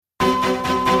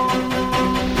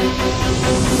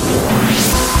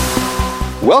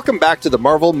Welcome back to the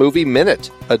Marvel Movie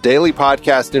Minute, a daily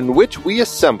podcast in which we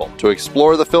assemble to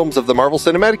explore the films of the Marvel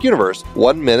Cinematic Universe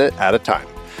 1 minute at a time.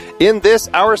 In this,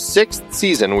 our 6th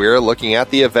season, we are looking at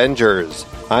The Avengers.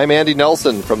 I'm Andy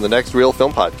Nelson from the Next Real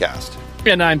Film Podcast.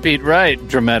 And I'm Pete Wright.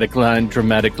 Dramatic line,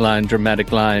 dramatic line,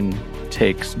 dramatic line.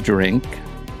 Takes drink.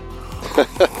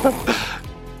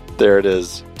 There it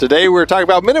is. Today we're talking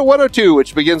about Minute 102,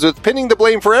 which begins with pinning the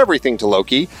blame for everything to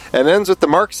Loki and ends with the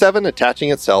Mark 7 attaching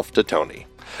itself to Tony.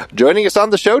 Joining us on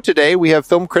the show today, we have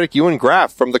film critic Ewan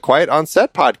Graff from the Quiet on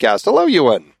Set podcast. Hello,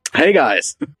 Ewan. Hey,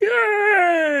 guys.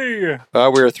 Yay!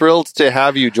 We're thrilled to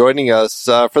have you joining us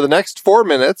for the next 4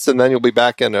 minutes, and then you'll be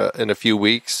back in a few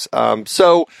weeks.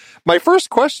 So my first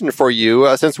question for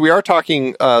you, since we are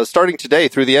talking starting today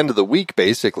through the end of the week,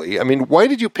 basically, I mean, why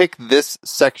did you pick this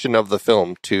section of the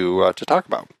film to talk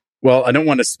about? Well, I don't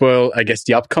want to spoil, I guess,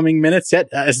 the upcoming minutes yet.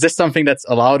 Is this something that's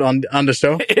allowed on the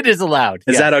show? It is allowed.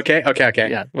 Is that okay? Okay.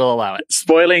 Yeah, we'll allow it.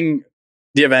 Spoiling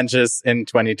the Avengers in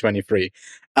 2023.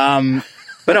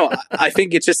 But no, I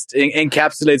think it just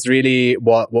encapsulates really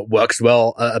what works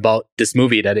well about this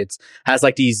movie, that it has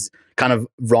like these kind of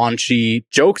raunchy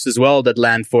jokes as well that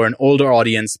land for an older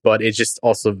audience, but it's just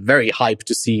also very hype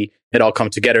to see it all come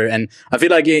together. And I feel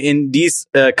like in these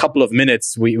couple of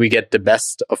minutes, we get the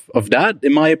best of that,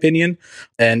 in my opinion.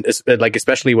 And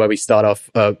especially where we start off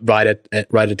right at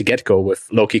the get-go with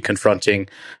Loki confronting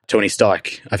Tony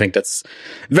Stark. I think that's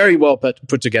very well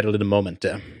put together little moment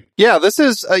there. Yeah, this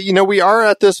is, we are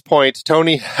at this point.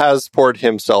 Tony has poured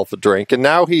himself a drink, and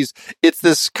now it's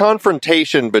this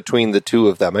confrontation between the two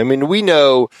of them. I mean,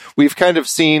 we've kind of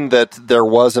seen that there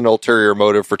was an ulterior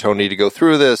motive for Tony to go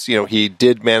through this. You know, he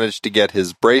did manage to get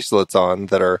his bracelets on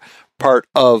that are part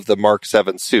of the Mark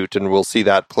 7 suit, and we'll see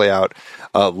that play out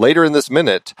later in this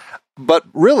minute. But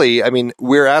really, I mean,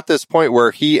 we're at this point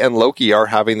where he and Loki are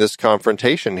having this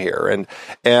confrontation here,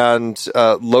 and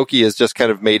Loki has just kind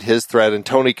of made his threat, and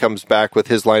Tony comes back with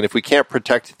his line, "If we can't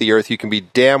protect the Earth, you can be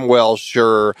damn well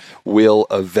sure we'll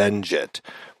avenge it."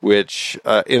 Which,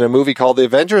 in a movie called The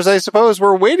Avengers, I suppose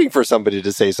we're waiting for somebody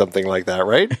to say something like that,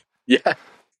 right? Yeah.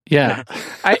 Yeah.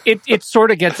 It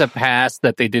sort of gets a pass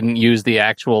that they didn't use the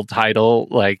actual title,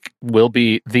 like, will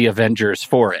be The Avengers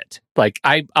for it. Like,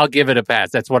 I'll give it a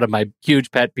pass. That's one of my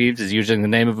huge pet peeves, is using the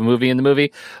name of a movie in the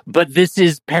movie. But this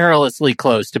is perilously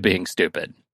close to being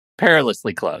stupid.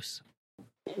 Perilously close.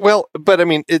 Well, but I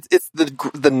mean, it's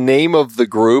the name of the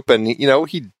group, and,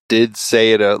 he did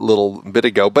say it a little bit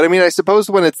ago. But I mean, I suppose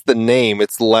when it's the name,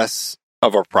 it's less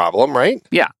of a problem, right?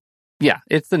 Yeah. Yeah,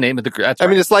 it's the name of the group. I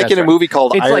mean, it's like in a movie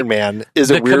called Iron Man. Is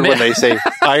it weird when they say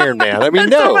Iron Man? I mean,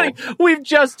 no. We've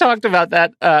just talked about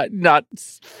that not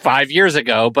 5 years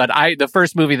ago, but the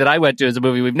first movie that I went to is a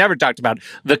movie we've never talked about,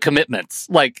 The Commitments.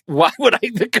 Like, why would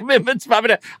The Commitments?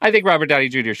 I think Robert Downey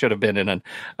Jr. should have been in an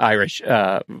Irish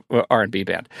R&B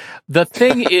band. The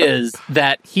thing is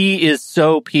that he is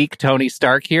so peak Tony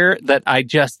Stark here that I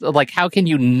just, like, how can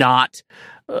you not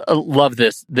love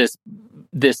this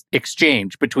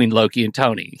exchange between Loki and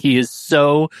Tony? He is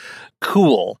so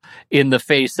cool in the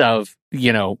face of,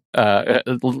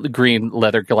 green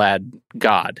leather-clad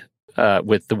god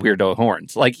with the weirdo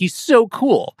horns. Like, he's so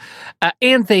cool.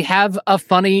 And they have a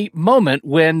funny moment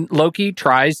when Loki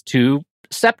tries to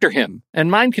scepter him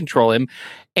and mind control him,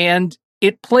 and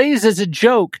it plays as a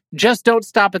joke. Just don't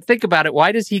stop and think about it.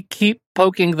 Why does he keep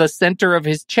poking the center of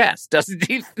his chest?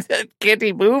 Can't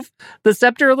he move the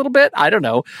scepter a little bit? I don't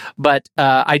know. But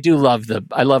I love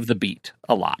the beat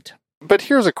a lot. But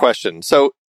here's a question.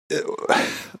 So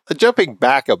jumping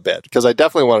back a bit, because I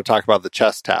definitely want to talk about the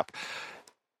chest tap.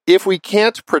 If we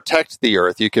can't protect the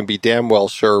Earth, you can be damn well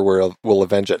sure we'll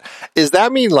avenge it. Does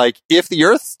that mean, like, if the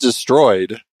Earth's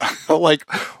destroyed, like,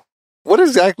 what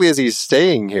exactly is he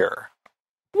saying here?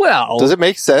 Well, does it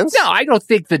make sense? No, I don't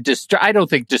think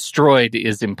destroyed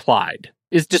is implied.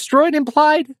 Is destroyed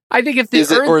implied? I think if the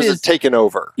Earth is it taken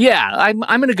over? Yeah, I'm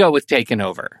going to go with taken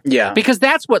over. Yeah, because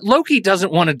that's what Loki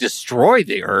doesn't want to destroy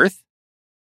the Earth,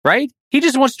 right? He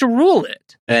just wants to rule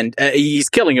it, and he's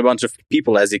killing a bunch of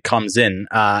people as he comes in,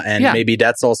 and maybe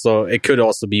that's also, it could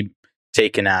also be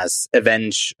taken as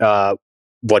avenge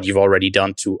what you've already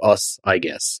done to us, I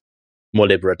guess, more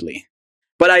liberally.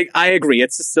 But I agree.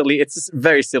 It's a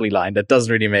very silly line that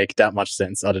doesn't really make that much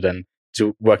sense other than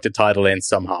to work the title in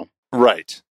somehow.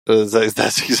 Right.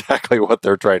 That's exactly what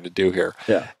they're trying to do here.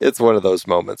 Yeah. It's one of those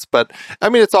moments. But, I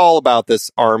mean, it's all about this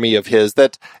army of his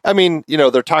that, I mean,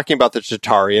 they're talking about the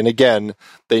Chitauri. And again,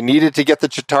 they needed to get the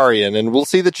Chitauri in. And we'll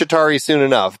see the Chitauri soon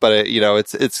enough. But,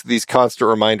 it's these constant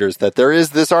reminders that there is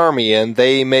this army and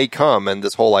they may come. And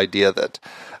this whole idea that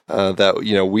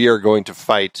we are going to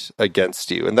fight against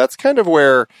you. And that's kind of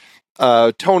where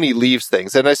Tony leaves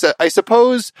things. And I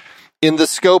suppose in the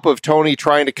scope of Tony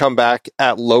trying to come back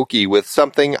at Loki with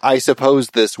something, I suppose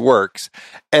this works.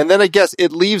 And then I guess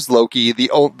it leaves Loki, the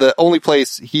only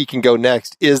place he can go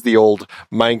next is the old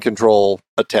mind control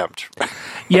attempt.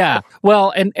 Yeah.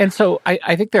 Well, and so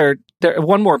I think there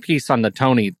one more piece on the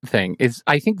Tony thing is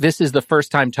I think this is the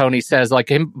first time Tony says,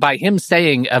 like, by him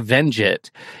saying avenge it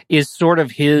is sort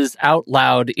of his out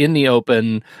loud in the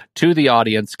open to the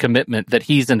audience commitment that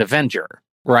he's an Avenger.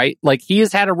 Right? Like, he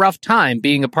has had a rough time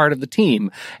being a part of the team.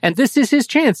 And this is his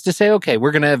chance to say, okay, we're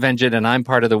going to avenge it, and I'm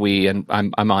part of the we, and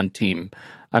I'm on team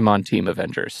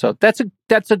Avengers. So that's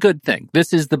a good thing.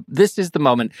 This is the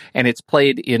moment, and it's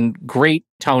played in great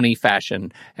Tony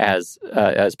fashion as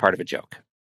part of a joke.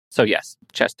 So yes,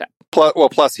 chest tap.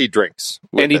 Plus he drinks.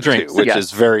 And he drinks, too, which is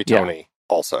very Tony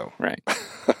also. Right.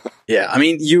 Yeah, I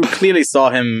mean, you clearly saw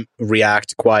him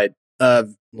react quite,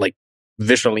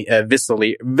 viscerally.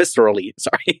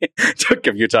 Sorry, took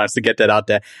a few times to get that out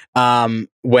there.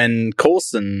 When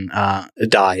Coulson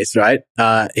dies, right?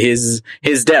 His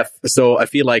death. So I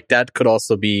feel like that could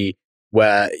also be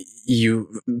where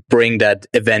you bring that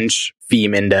avenge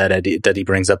theme in there that he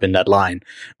brings up in that line.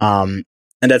 And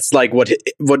that's like what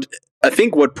I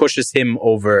think what pushes him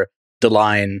over the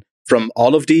line from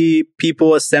all of the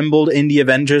people assembled in the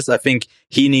Avengers. I think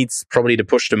he needs probably to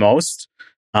push the most.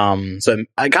 So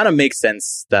it kind of makes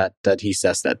sense that he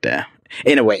says that there.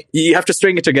 In a way, you have to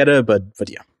string it together, but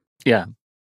yeah.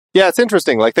 Yeah, it's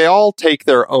interesting. Like, they all take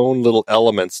their own little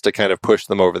elements to kind of push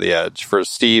them over the edge. For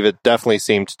Steve, it definitely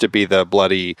seemed to be the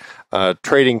bloody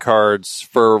trading cards.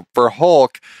 For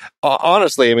Hulk,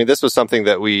 honestly, I mean, this was something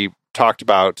that we talked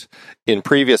about in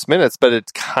previous minutes, but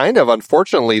it's kind of,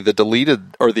 unfortunately, the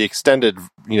deleted or the extended,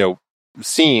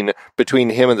 scene between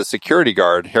him and the security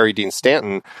guard, Harry Dean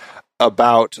Stanton,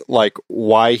 about like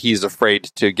why he's afraid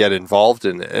to get involved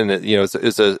in it. And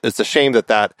it's a shame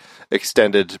that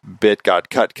extended bit got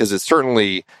cut, because it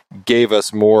certainly gave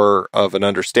us more of an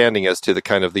understanding as to the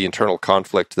kind of the internal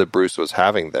conflict that Bruce was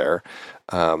having there.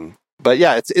 But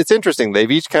yeah, it's interesting.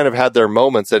 They've each kind of had their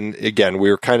moments, and again,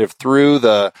 we're kind of through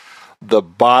the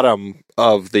bottom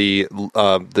of the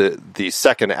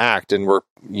second act, and we're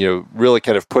really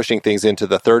kind of pushing things into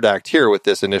the third act here with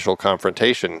this initial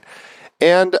confrontation.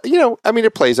 And,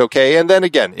 it plays okay. And then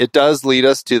again, it does lead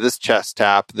us to this chest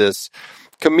tap, this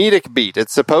comedic beat.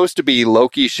 It's supposed to be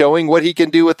Loki showing what he can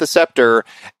do with the scepter.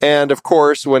 And of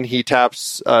course, when he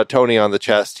taps Tony on the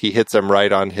chest, he hits him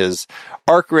right on his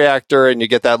arc reactor, and you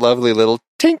get that lovely little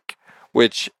tink,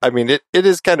 which, it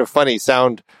is kind of funny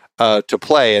sound to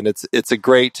play. And it's a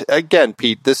great, again,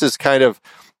 Pete, this is kind of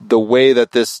the way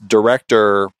that this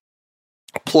director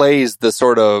plays the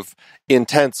sort of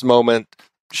intense moment,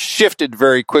 shifted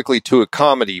very quickly to a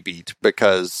comedy beat,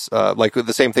 because like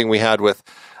the same thing we had with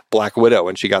Black Widow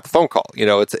when she got the phone call.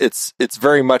 It's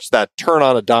very much that turn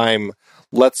on a dime.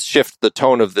 Let's shift the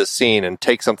tone of this scene and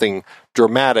take something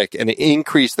dramatic and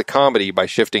increase the comedy by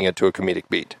shifting it to a comedic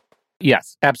beat.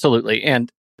 Yes, absolutely. And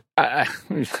I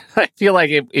feel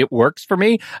like it works for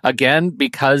me, again,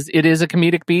 because it is a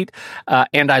comedic beat.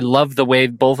 And I love the way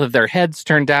both of their heads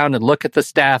turn down and look at the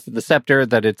staff, the scepter,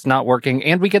 that it's not working.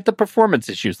 And we get the performance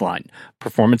issues line.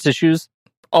 Performance issues,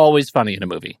 always funny in a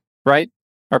movie, right?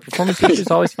 Are performance issues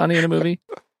always funny in a movie?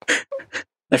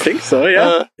 I think so,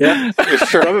 yeah. Yeah,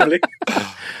 sure. Probably.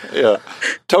 Yeah.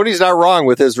 Tony's not wrong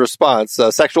with his response.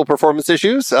 Sexual performance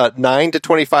issues, 9 to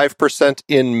 25%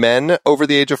 in men over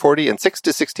the age of 40, and 6 to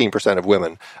 16% of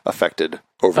women affected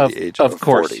over the age of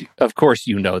 40. Of course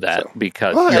you know that,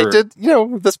 because I did,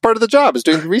 that's part of the job, is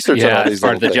doing the research on all these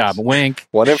part of the things. Job. Wink.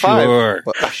 1 in 5.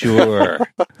 Sure.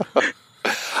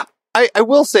 I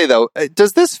will say, though,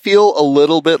 does this feel a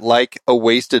little bit like a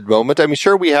wasted moment? I mean,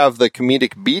 sure, we have the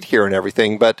comedic beat here and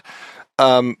everything, but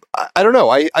I don't know.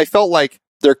 I felt like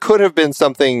there could have been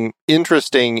something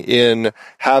interesting in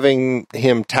having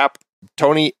him tap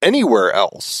Tony anywhere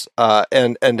else,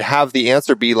 and have the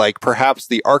answer be like, perhaps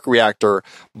the arc reactor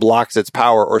blocks its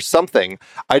power or something.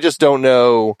 I just don't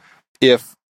know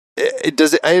if it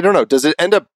does. I don't know. Does it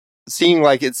end up seeing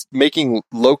like it's making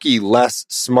Loki less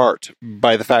smart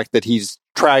by the fact that he's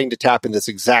trying to tap in this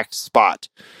exact spot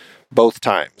both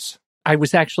times? I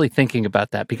was actually thinking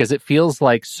about that, because it feels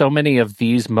like so many of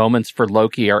these moments for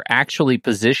Loki are actually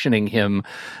positioning him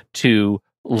to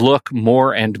look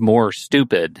more and more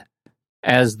stupid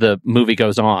as the movie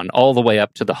goes on, all the way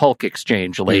up to the Hulk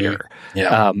exchange later.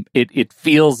 Yeah. It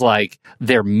feels like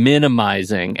they're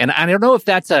minimizing, and I don't know if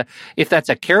that's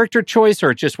a character choice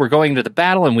or just we're going to the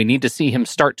battle and we need to see him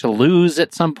start to lose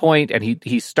at some point, and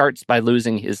he starts by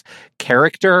losing his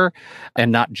character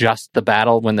and not just the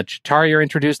battle when the Chitauri are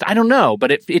introduced. I don't know,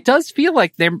 but it does feel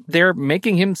like they're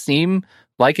making him seem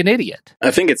like an idiot. I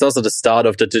think it's also the start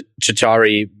of the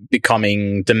Chitauri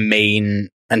becoming the main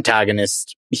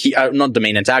antagonist. Not the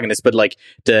main antagonist, but like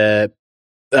the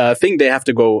thing they have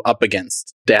to go up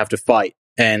against. They have to fight.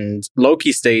 And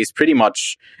Loki stays pretty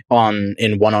much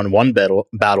in one-on-one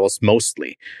battles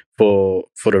mostly for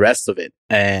the rest of it.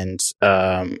 And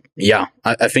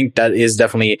I think that is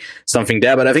definitely something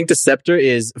there. But I think the scepter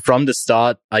is from the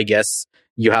start, I guess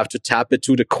you have to tap it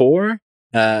to the core.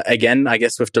 Again, I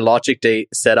guess with the logic they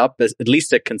set up, at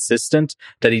least they're consistent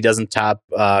that he doesn't tap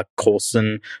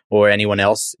Coulson or anyone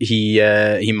else. He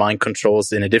mind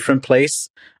controls in a different place.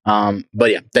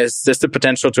 But yeah, there's the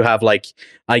potential to have, like,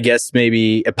 I guess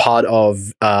maybe a part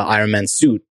of Iron Man's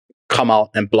suit come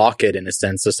out and block it in a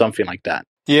sense or something like that.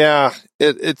 Yeah,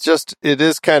 it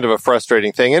is kind of a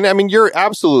frustrating thing. And I mean, you're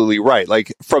absolutely right.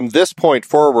 Like, from this point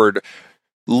forward,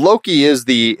 Loki is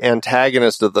the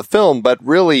antagonist of the film, but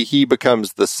really he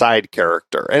becomes the side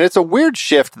character. And it's a weird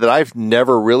shift that I've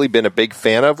never really been a big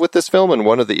fan of with this film. And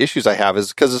one of the issues I have is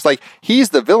because it's like, he's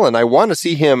the villain. I want to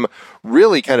see him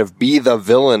really kind of be the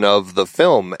villain of the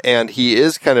film. And he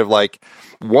is kind of like,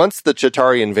 once the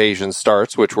Chitauri invasion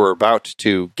starts, which we're about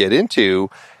to get into,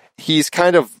 he's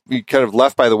kind of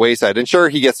left by the wayside. And sure,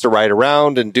 he gets to ride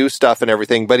around and do stuff and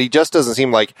everything, but he just doesn't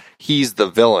seem like he's the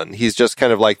villain. He's just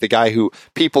kind of like the guy who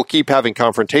people keep having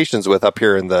confrontations with up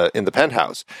here in the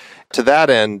penthouse. To that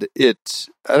end, I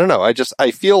don't know.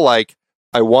 I feel like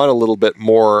I want a little bit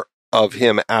more of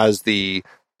him as the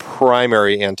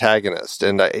primary antagonist.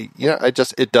 And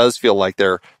it does feel like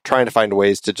they're trying to find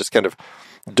ways to just kind of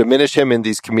diminish him in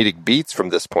these comedic beats from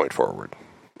this point forward.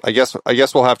 I guess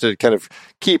we'll have to kind of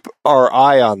keep our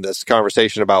eye on this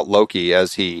conversation about Loki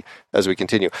as we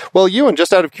continue. Well, Ewan,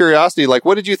 just out of curiosity, like,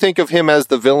 what did you think of him as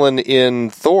the villain in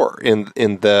Thor in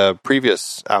the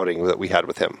previous outing that we had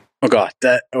with him? Oh God,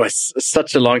 that was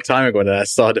such a long time ago that I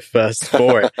saw the first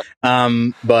Thor.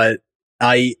 But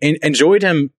I enjoyed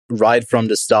him right from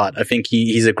the start. I think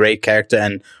he's a great character,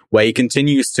 and where he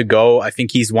continues to go, I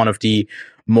think he's one of the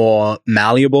more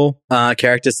malleable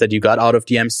characters that you got out of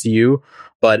the MCU.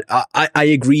 But I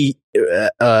agree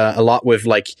a lot with,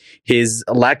 like, his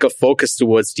lack of focus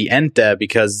towards the end there,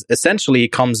 because essentially he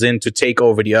comes in to take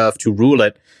over the Earth, to rule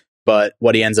it. But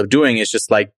what he ends up doing is just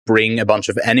like bring a bunch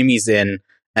of enemies in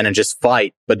and then just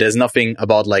fight. But there's nothing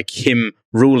about like him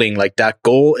ruling. Like, that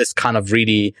goal is kind of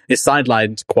really is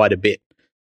sidelined quite a bit.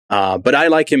 But I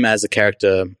like him as a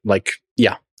character. Like,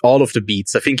 yeah, all of the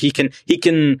beats. I think he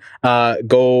can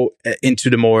go into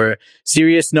the more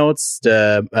serious notes,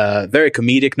 the very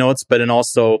comedic notes, but then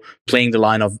also playing the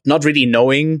line of not really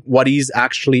knowing what he's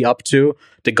actually up to.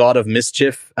 The God of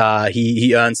Mischief.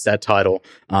 He earns that title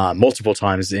multiple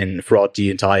times throughout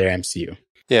the entire MCU.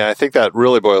 Yeah, I think that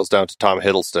really boils down to Tom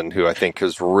Hiddleston, who I think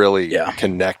has really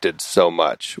connected so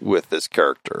much with this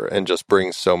character and just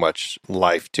brings so much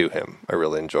life to him. I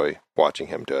really enjoy watching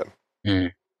him do it.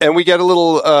 Mm. And we get a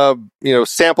little,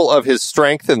 sample of his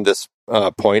strength in this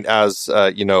point as,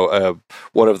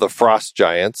 one of the frost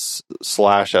giants /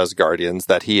 Asgardians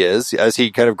that he is, as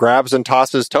he kind of grabs and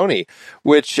tosses Tony,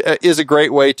 which is a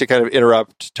great way to kind of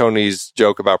interrupt Tony's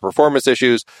joke about performance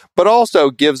issues, but also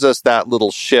gives us that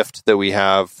little shift that we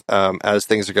have as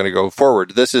things are going to go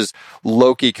forward. This is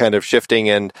Loki kind of shifting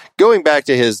and going back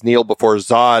to his kneel before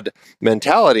Zod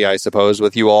mentality, I suppose,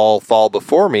 with you all fall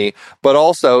before me, but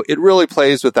also it really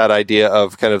plays with that idea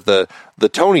of kind of the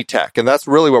Tony tech. And that's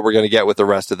really what we're going to get with the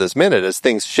rest of this minute as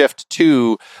things shift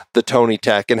to the Tony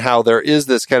tech and how there is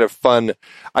this kind of fun,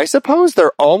 I suppose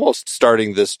they're almost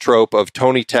starting this trope of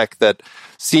Tony tech that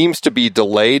seems to be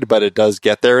delayed, but it does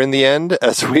get there in the end,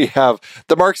 as we have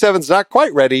the Mark 7's not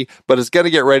quite ready, but it's going to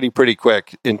get ready pretty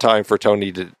quick in time for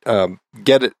Tony to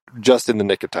get it just in the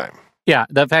nick of time. Yeah,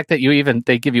 the fact that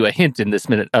they give you a hint in this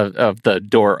minute of the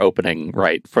door opening,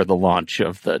 right, for the launch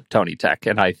of the Tony Tech,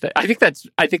 and I think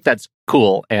that's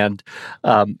cool. And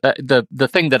the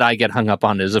thing that I get hung up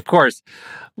on is, of course,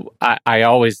 I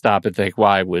always stop and think,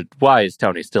 why is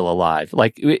Tony still alive?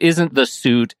 Like, isn't the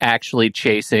suit actually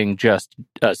chasing just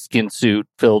a skin suit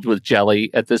filled with jelly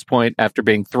at this point after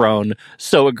being thrown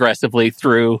so aggressively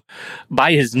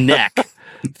by his neck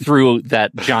through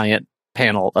that giant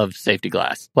panel of safety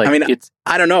glass. Like, I mean, it's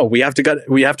I don't know. We have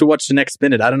to watch the next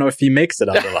minute. I don't know if he makes it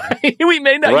on the line. we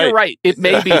may not. Right. You're right. It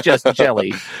may be just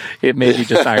jelly. It may be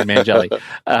just Iron Man jelly.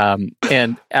 Of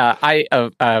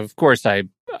course, I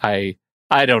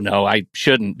don't know. I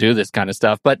shouldn't do this kind of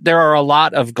stuff, but there are a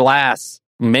lot of glass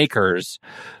makers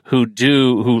who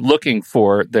looking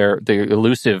for the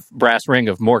elusive brass ring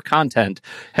of more content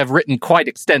have written quite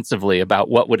extensively about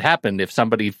what would happen if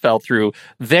somebody fell through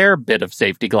their bit of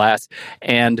safety glass.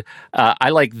 And I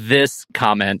like this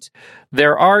comment.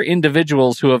 There are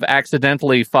individuals who have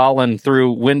accidentally fallen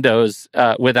through windows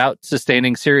without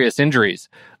sustaining serious injuries.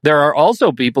 There are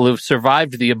also people who've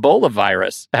survived the Ebola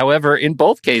virus. However, in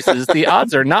both cases, the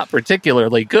odds are not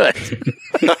particularly good.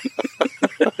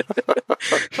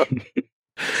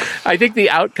 I think the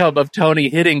outcome of Tony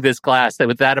hitting this glass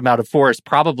with that amount of force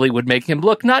probably would make him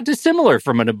look not dissimilar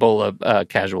from an Ebola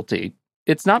casualty.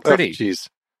 It's not pretty. Jeez.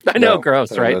 I know,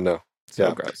 gross, right? No. So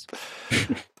Yeah. gross.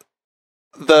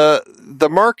 The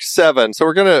Mark 7. So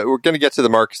we're gonna get to the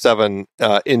Mark 7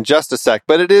 in just a sec,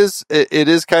 but it is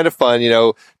kind of fun. You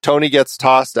know, Tony gets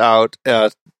tossed out,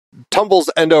 tumbles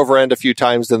end over end a few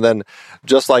times, and then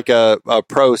just like a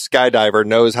pro skydiver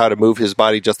knows how to move his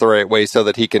body just the right way so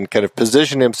that he can kind of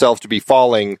position himself to be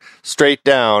falling straight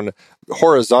down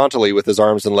horizontally with his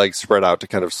arms and legs spread out to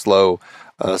kind of slow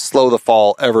the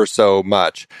fall ever so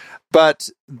much. But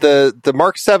the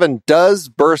Mark 7 does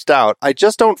burst out. I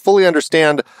just don't fully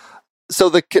understand. So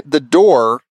the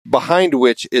door behind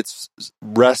which it's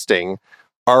resting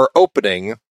are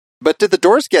opening, but did the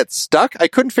doors get stuck? I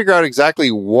couldn't figure out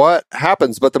exactly what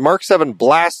happens, but the Mark 7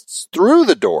 blasts through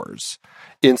the doors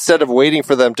instead of waiting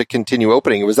for them to continue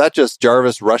opening. Was that just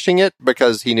Jarvis rushing it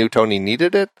because he knew Tony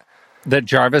needed it? That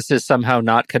Jarvis is somehow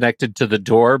not connected to the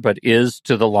door, but is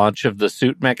to the launch of the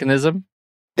suit mechanism?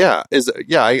 Yeah,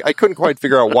 I couldn't quite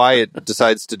figure out why it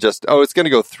decides to just, it's going to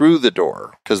go through the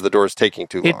door because the door is taking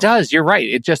too long. It does, you're right.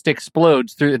 It just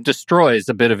explodes through, it destroys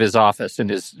a bit of his office in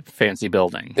his fancy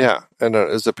building. Yeah, and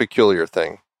it's a peculiar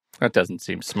thing. That doesn't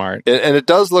seem smart. And it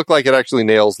does look like it actually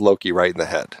nails Loki right in the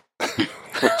head.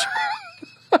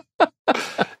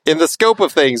 In the scope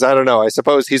of things, I don't know. I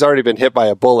suppose he's already been hit by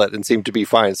a bullet and seemed to be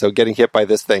fine, so getting hit by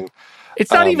this thing... It's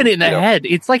not even in the head.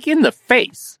 It's like in the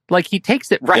face. Like he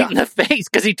takes it right in the face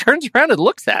because he turns around and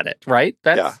looks at it, right?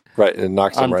 That's right. And it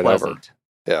knocks him right over. unpleasant.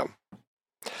 Yeah.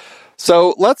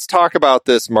 So let's talk about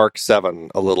this Mark 7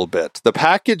 a little bit. The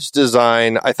package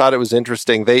design, I thought it was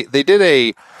interesting. They did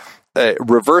a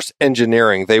reverse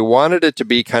engineering. They wanted it to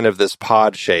be kind of this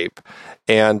pod shape.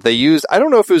 And they used, I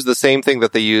don't know if it was the same thing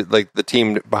that they used, like the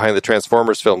team behind the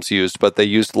Transformers films used, but they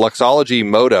used Luxology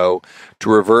Moto to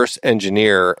reverse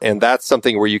engineer. And that's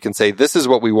something where you can say, this is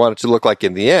what we want it to look like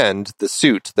in the end, the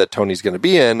suit that Tony's going to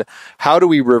be in. How do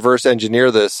we reverse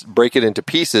engineer this, break it into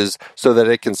pieces so that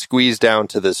it can squeeze down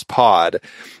to this pod?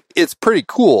 It's pretty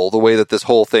cool the way that this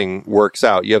whole thing works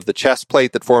out. You have the chest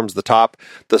plate that forms the top.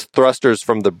 The thrusters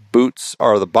from the boots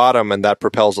are the bottom, and that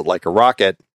propels it like a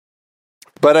rocket.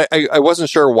 But I wasn't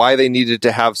sure why they needed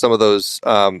to have some of those,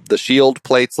 the shield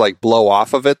plates like blow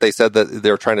off of it. They said that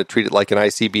they were trying to treat it like an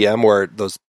ICBM where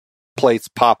those plates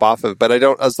pop off of it. But I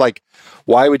was like,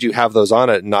 why would you have those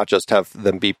on it and not just have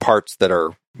them be parts that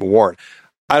are worn?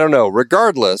 I don't know.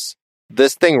 Regardless,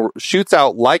 this thing shoots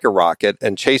out like a rocket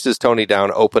and chases Tony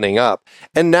down, opening up.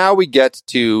 And now we get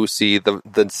to see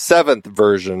the seventh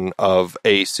version of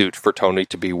a suit for Tony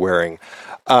to be wearing.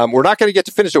 We're not going to get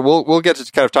to finish it. We'll get to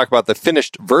kind of talk about the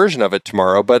finished version of it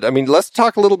tomorrow. But I mean, let's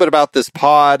talk a little bit about this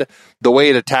pod, the way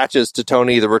it attaches to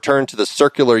Tony, the return to the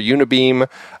circular unibeam.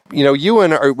 You know,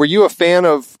 Ewan, were you a fan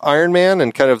of Iron Man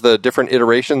and kind of the different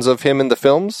iterations of him in the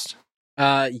films?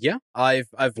 Yeah,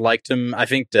 I've liked him. I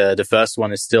think the first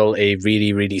one is still a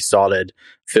really, really solid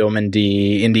film in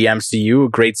the MCU, a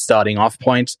great starting off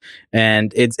point.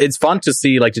 And it's fun to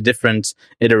see like the different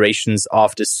iterations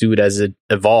of the suit as it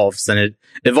evolves, and it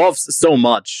evolves so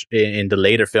much in the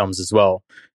later films as well.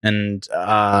 And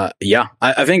yeah,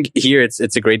 I think here it's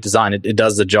a great design. It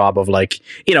does the job of like,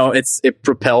 you know, it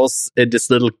propels this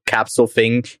little capsule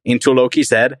thing into Loki's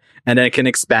head, and then it can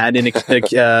expand in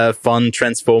a fun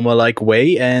Transformer like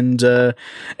way, and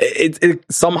it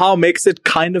somehow makes it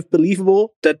kind of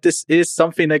believable that this is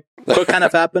something that could kind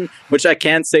of happen. Which I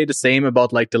can't say the same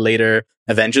about like the later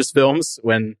Avengers films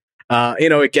when you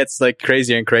know, it gets like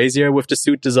crazier and crazier with the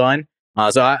suit design.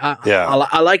 So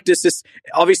I like this. This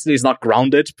obviously is not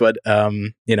grounded, but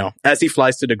you know, as he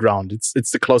flies to the ground,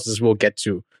 it's the closest we'll get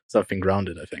to something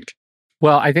grounded, I think.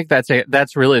 Well, I think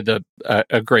that's really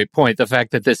a great point. The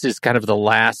fact that this is kind of the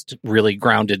last really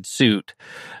grounded suit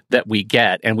that we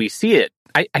get, and we see it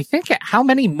I think, how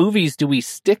many movies do we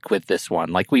stick with this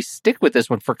one? Like, we stick with this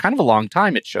one for kind of a long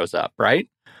time. It shows up, right?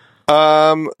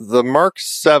 The Mark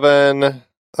 7,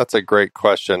 that's a great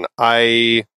question.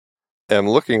 I am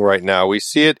looking right now. We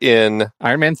see it in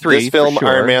Iron Man 3. This film, for sure.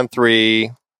 Iron Man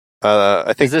 3.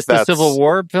 I think is this the Civil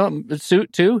War film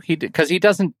suit too? Because he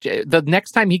doesn't. The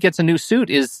next time he gets a new suit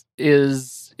is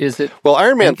it? Well,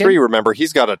 Iron Man Endgame? 3. Remember,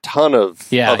 he's got a ton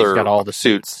of other he's got all the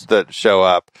suits that show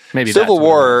up. Maybe Civil that's what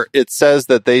War. It says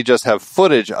that they just have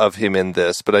footage of him in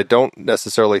this, but I don't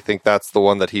necessarily think that's the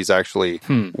one that he's actually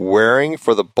wearing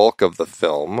for the bulk of the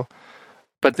film.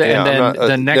 But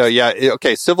the next...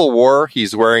 okay, Civil War,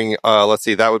 he's wearing, let's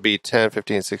see, that would be 10,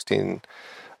 15, 16,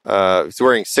 he's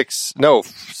wearing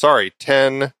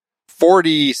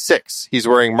 46. He's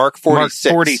wearing Mark 46.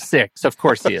 Mark 46, of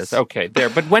course he is. Okay,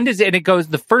 there. But when does it, and it goes,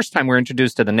 the first time we're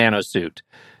introduced to the nano suit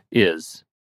is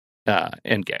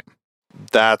Endgame.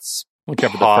 That's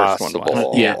whichever possible. The first one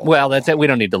was. Yeah, well, that's it. We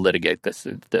don't need to litigate this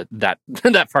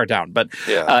that far down. But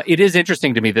it is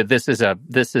interesting to me that this is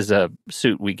a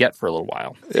suit we get for a little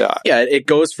while. Yeah, it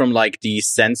goes from like the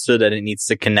sensor that it needs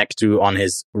to connect to on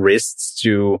his wrists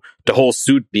to the whole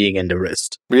suit being in the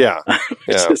wrist. Yeah,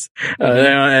 is,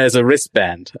 as a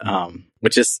wristband,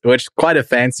 which is quite a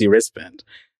fancy wristband.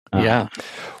 Well,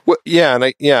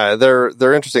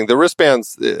 they're interesting. The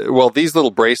wristbands, these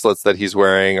little bracelets that he's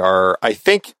wearing are, I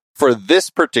think, for this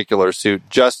particular suit,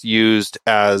 just used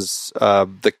as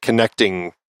the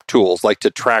connecting tools, like to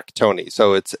track Tony.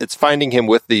 So it's finding him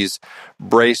with these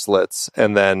bracelets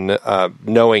and then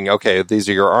knowing, okay, these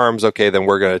are your arms. Okay, then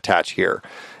we're going to attach here.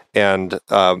 And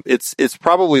it's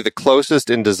probably the closest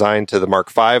in design to the Mark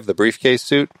V, the briefcase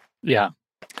suit. Yeah,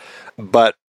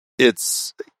 but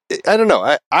I don't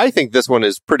know. I think this one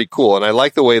is pretty cool, and I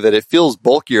like the way that it feels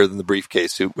bulkier than the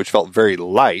briefcase suit, which felt very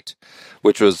light,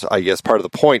 which was, I guess, part of the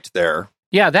point there.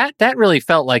 Yeah, that really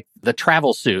felt like the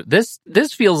travel suit. This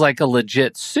feels like a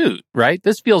legit suit, right?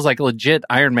 This feels like legit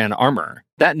Iron Man armor.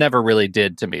 That never really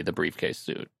did to me, the briefcase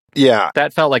suit. Yeah.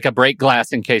 That felt like a break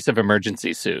glass in case of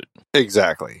emergency suit.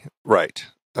 Exactly. Right.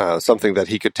 Something that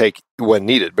he could take when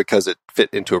needed because it fit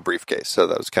into a briefcase, so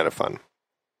that was kind of fun.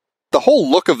 The whole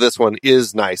look of this one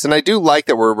is nice, and I do like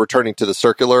that we're returning to the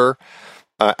circular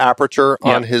aperture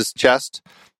on his chest.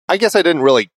 I guess I didn't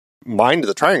really mind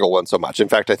the triangle one so much. In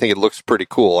fact, I think it looks pretty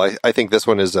cool. I think this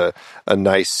one is a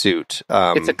nice suit.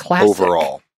 It's a classic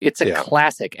overall. It's a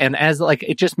classic, and as like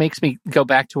it just makes me go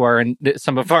back to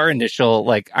some of our initial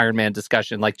like Iron Man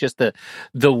discussion, like just the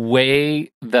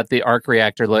way that the arc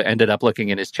reactor ended up looking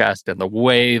in his chest, and the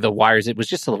way the wires, it was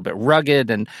just a little bit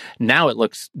rugged, and now it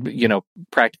looks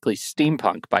practically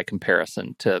steampunk by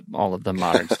comparison to all of the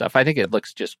modern stuff. I think it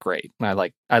looks just great. I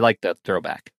like the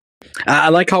throwback. I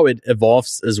like how it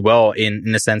evolves as well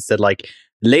in the sense that like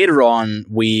later on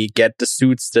we get the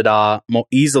suits that are more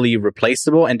easily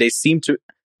replaceable, and they seem to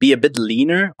be a bit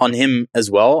leaner on him as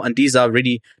well. And these are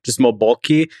really just more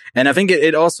bulky. And I think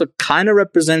it also kind of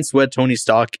represents where Tony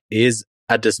Stark is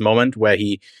at this moment, where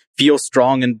he feels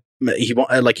strong and he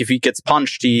like if he gets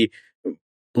punched, he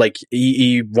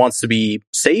wants to be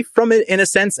safe from it in a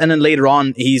sense. And then later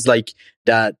on, he's like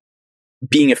that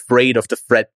being afraid of the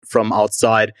threat from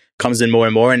outside comes in more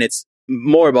and more. And it's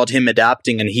more about him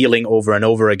adapting and healing over and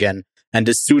over again. And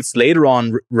the suits later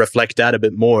on reflect that a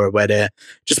bit more, where they're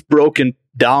just broken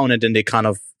down and then they kind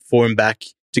of form back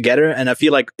together. And I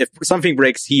feel like if something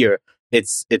breaks here,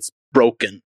 it's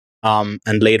broken.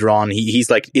 And later on, he's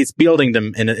building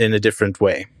them in a different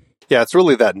way. Yeah, it's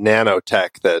really that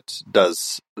nanotech that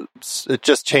it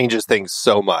just changes things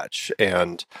so much.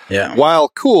 And while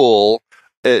cool,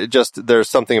 there's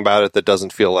something about it that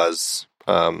doesn't feel as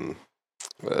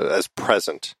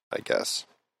present, I guess.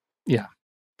 Yeah.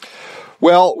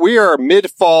 Well, we are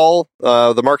mid-fall.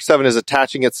 The Mark 7 is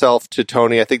attaching itself to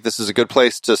Tony. I think this is a good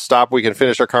place to stop. We can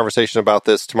finish our conversation about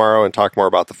this tomorrow and talk more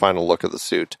about the final look of the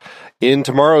suit in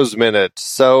tomorrow's Minute.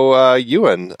 So,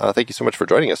 Ewan, thank you so much for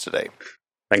joining us today.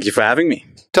 Thank you for having me.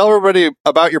 Tell everybody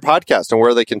about your podcast and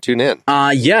where they can tune in.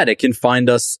 They can find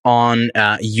us on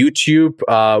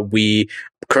YouTube. We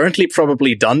currently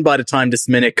probably done by the time this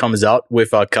minute comes out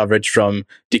with our coverage from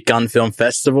the Cannes Film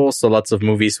Festival. So lots of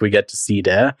movies we get to see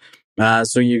there.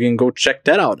 So you can go check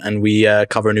that out. And we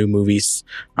cover new movies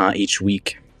each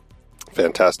week.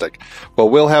 Fantastic. Well,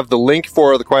 we'll have the link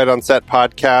for the Quiet on Set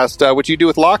podcast, which you do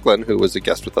with Lachlan, who was a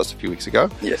guest with us a few weeks ago.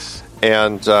 Yes.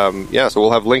 And so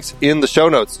we'll have links in the show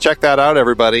notes. Check that out,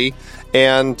 everybody.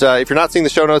 And if you're not seeing the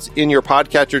show notes in your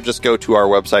podcatcher, just go to our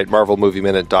website,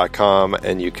 marvelmovieminute.com,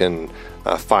 and you can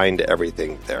find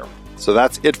everything there. So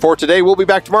that's it for today. We'll be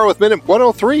back tomorrow with Minute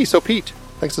 103. So, Pete,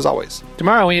 thanks as always.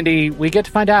 Tomorrow, Andy, we get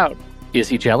to find out, is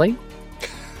he jelly?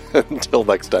 Until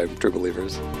next time, true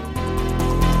believers.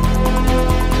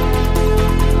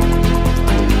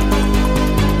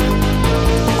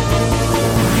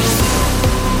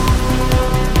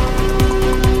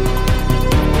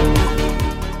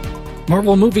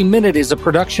 Marvel Movie Minute is a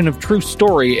production of True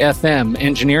Story FM,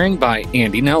 engineering by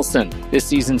Andy Nelson. This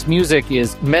season's music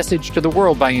is Message to the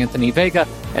World by Anthony Vega,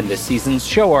 and this season's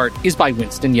show art is by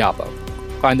Winston Yabo.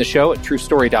 Find the show at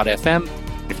truestory.fm.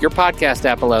 If your podcast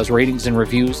app allows ratings and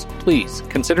reviews, please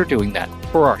consider doing that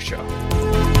for our show.